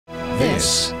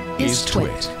This is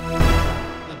TWiT.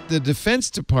 The Defense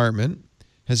Department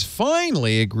has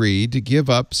finally agreed to give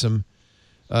up some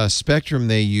spectrum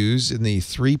they use in the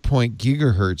 3.0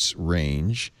 gigahertz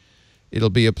range.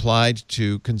 It'll be applied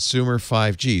to consumer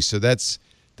 5G. So that's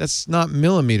not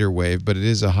millimeter wave, but it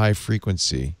is a high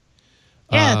frequency.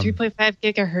 Yeah, 3.5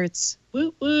 gigahertz.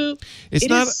 Woo woo.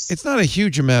 It's not a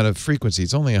huge amount of frequency.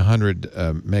 It's only 100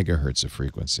 megahertz of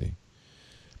frequency.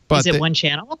 But is it one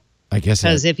channel? I guess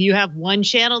because if you have one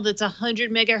channel that's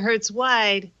 100 megahertz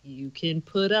wide, you can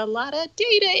put a lot of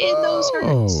data in those hertz.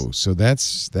 Oh, so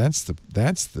that's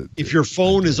the. If your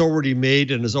phone is already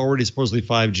made and is already supposedly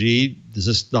 5G, does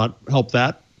this not help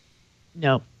that?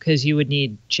 No, because you would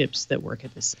need chips that work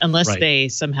at this, unless they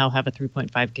somehow have a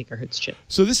 3.5 gigahertz chip.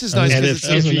 So this is nice. And if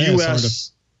the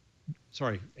U.S.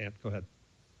 Sorry, Ant, go ahead.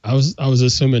 I was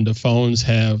assuming the phones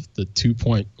have the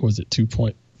 2.4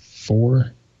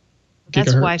 gigahertz?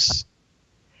 That's Wi-Fi.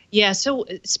 Yeah, so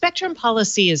spectrum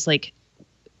policy is like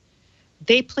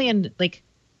they plan like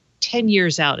 10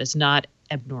 years out is not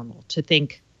abnormal to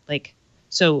think like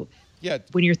so. Yeah,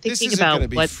 when you're thinking about going to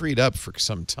be what freed up for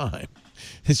some time.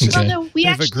 It's just no, we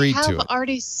they've actually agreed have to it.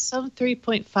 already some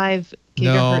 3.5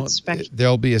 gigahertz spectrum.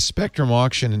 There'll be a spectrum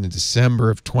auction in December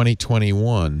of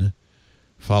 2021,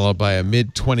 followed by a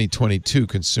mid-2022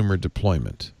 consumer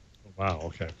deployment. Wow.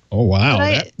 Okay. Oh wow,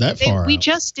 that far. We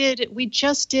just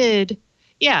did.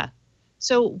 Yeah.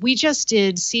 So we just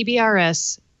did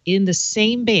CBRS in the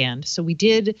same band. So we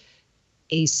did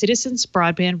a citizens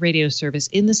broadband radio service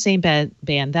in the same band.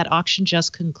 That auction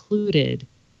just concluded.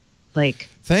 Like,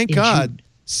 thank God,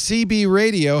 CB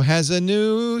Radio has a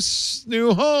new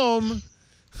home.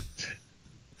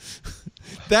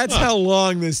 That's how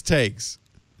long this takes.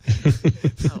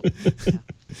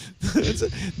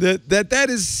 That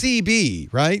is CB,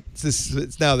 right?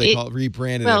 It's now they call it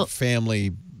rebranded as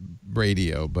Family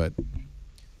Radio, but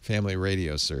Family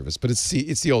Radio Service. But it's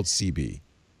the old CB.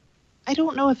 I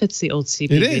don't know if it's the old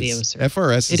CB radio service.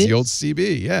 FRS is the old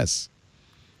CB. Yes.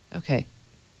 Okay.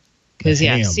 Because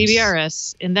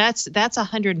CBRS, and that's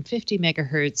 150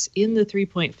 megahertz in the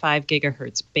 3.5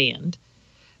 gigahertz band,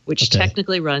 which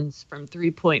technically runs from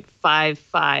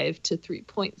 3.55 to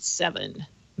 3.7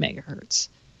 megahertz.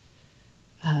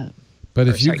 But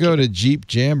if you go to Jeep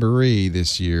Jamboree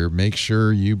this year, make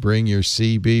sure you bring your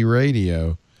CB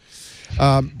radio.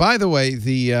 By the way,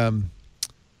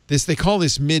 they call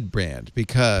this mid-band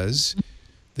because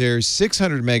there's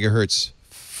 600 megahertz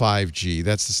 5G.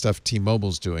 That's the stuff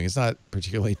T-Mobile's doing. It's not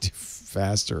particularly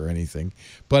fast or anything,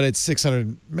 but it's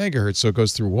 600 megahertz, so it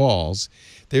goes through walls.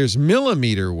 There's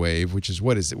millimeter wave, which is,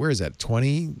 what is it? Where is that?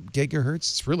 20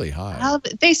 gigahertz? It's really high.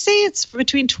 They say it's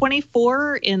between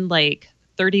 24 and like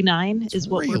 39 is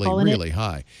what we're calling it. Really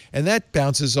high. And that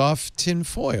bounces off tin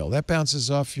foil. That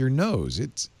bounces off your nose.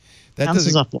 That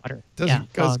bounces off water.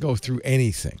 Doesn't go through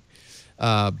anything.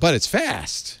 But it's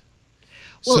fast.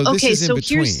 Well, so this is in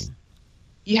between.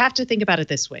 You have to think about it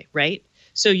this way, right?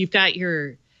 So you've got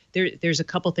there's a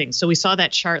couple things. So we saw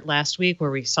that chart last week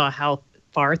where we saw how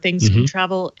far things can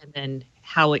travel and then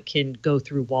how it can go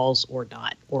through walls or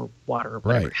not, or water or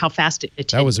whatever. Right. How fast it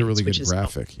attenuates. That was a really good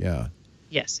graphic, yeah.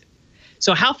 Yes.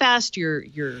 So how fast your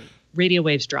radio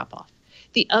waves drop off.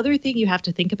 The other thing you have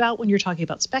to think about when you're talking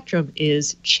about spectrum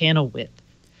is channel width.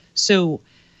 So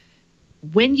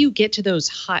when you get to those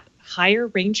higher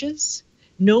ranges,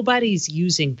 nobody's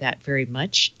using that very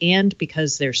much. And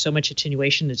because there's so much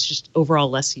attenuation, it's just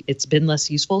overall it's been less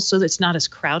useful. So it's not as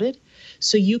crowded.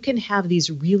 So you can have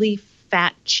these really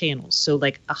fat channels. So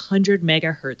like 100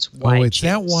 megahertz wide. Oh, it's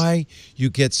channels. That why you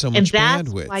get so much bandwidth? And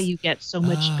that's why you get so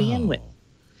much bandwidth.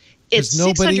 It's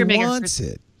nobody 600 wants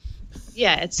megahertz. It.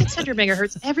 Yeah, it's 600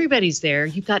 megahertz. Everybody's there.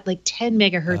 You've got like 10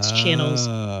 megahertz channels,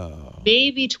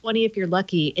 maybe 20 if you're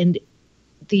lucky. And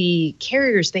the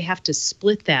carriers, they have to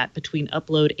split that between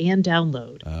upload and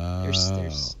download.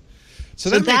 So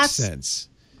that makes sense.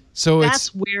 So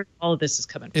that's where all of this is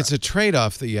coming from. It's a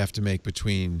trade-off that you have to make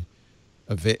between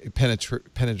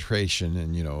penetration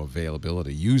and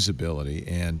availability, usability,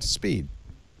 and speed.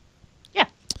 Yeah.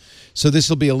 So this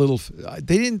will be a little.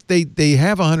 They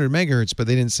have 100 megahertz, but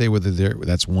they didn't say whether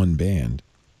that's one band.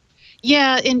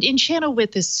 Yeah, and channel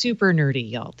width is super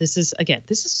nerdy, y'all. This is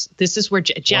where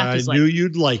Jeff is like. I knew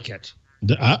you'd like it.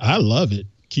 I love it.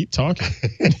 Keep talking.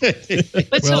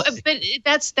 But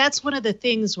that's one of the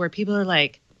things where people are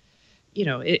like,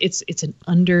 it's an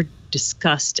under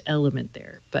discussed element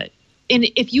there. But and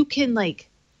if you can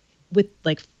with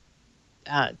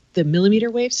the millimeter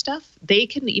wave stuff, they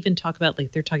can even talk about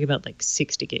they're talking about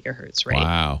 60 gigahertz, right?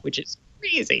 Wow, which is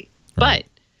crazy. Right.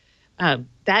 But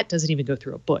that doesn't even go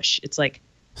through a bush. It's like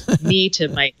me to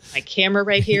my camera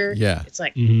right here. Yeah. It's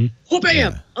like, oh,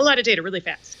 bam, a lot of data really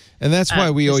fast. And that's why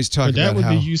we always talk about that would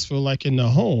be useful like in the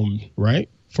home, right?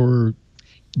 For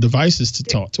devices to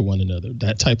talk to one another.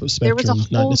 That type of spectrum. There was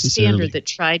a not whole necessarily. standard that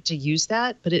tried to use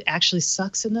that, but it actually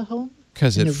sucks in the home.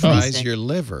 Because it fries your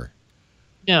liver.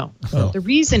 No. The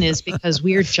reason is because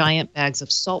we're giant bags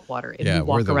of salt water and we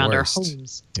walk around our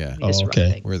homes. Yeah.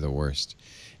 We're the worst.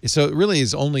 So it really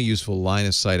is only useful line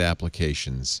of sight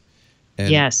applications. And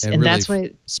really that's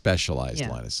why specialized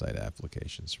line of sight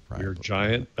applications. We're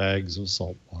giant bags of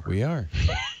salt water. We are.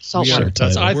 Salt water.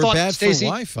 We're bad for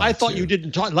Wi-Fi. I thought you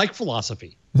didn't like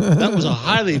philosophy. That was a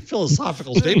highly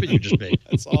philosophical statement you just made.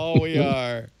 That's all we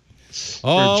are.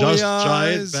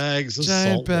 Giant bags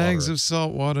of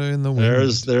salt water in the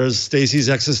wind. There's Stacey's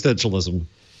existentialism.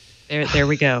 There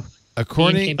we go.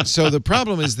 So the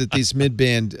problem is that this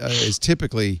mid-band is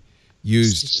typically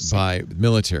used by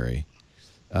military.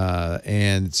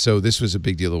 And so this was a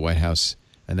big deal. The White House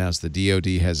announced the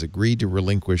DoD has agreed to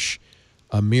relinquish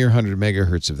a mere 100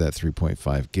 megahertz of that 3.5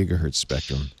 gigahertz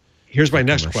spectrum. Here's my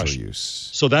next question. Use.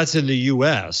 So that's in the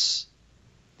U.S.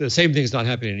 The same thing's not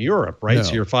happening in Europe, right? No.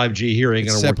 So your 5G hearing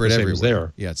it's and work the same everywhere. as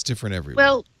there. Yeah, it's different everywhere.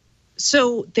 Well,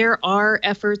 so there are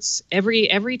efforts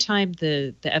every time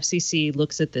the FCC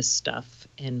looks at this stuff,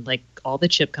 and like all the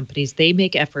chip companies, they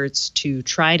make efforts to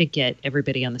try to get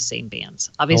everybody on the same bands.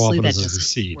 Obviously, that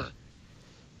doesn't work.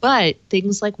 But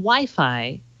things like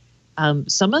Wi-Fi,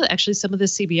 some of the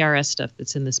CBRS stuff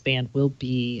that's in this band will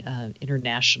be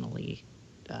internationally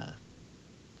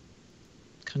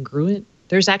congruent.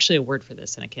 There's actually a word for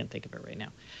this, and I can't think of it right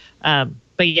now.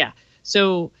 But yeah,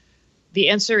 so the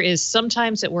answer is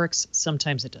sometimes it works,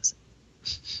 sometimes it doesn't.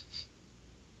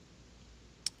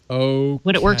 Okay.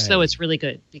 When it works, though, it's really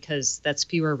good because that's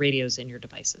fewer radios in your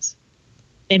devices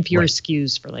and fewer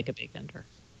SKUs for like a big vendor.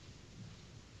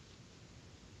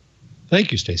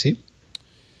 Thank you, Stacey.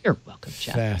 You're welcome,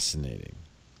 Jeff. Fascinating.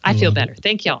 I feel better.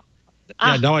 Thank y'all.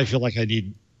 Yeah, now I feel like I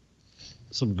need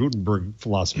some Gutenberg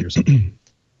philosophy or something.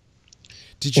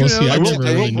 Did you know? I never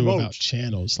really knew about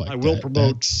channels like that. I will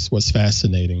promote. That's what's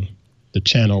fascinating. The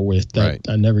channel width. I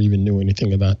never even knew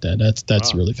anything about that.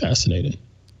 That's really fascinating.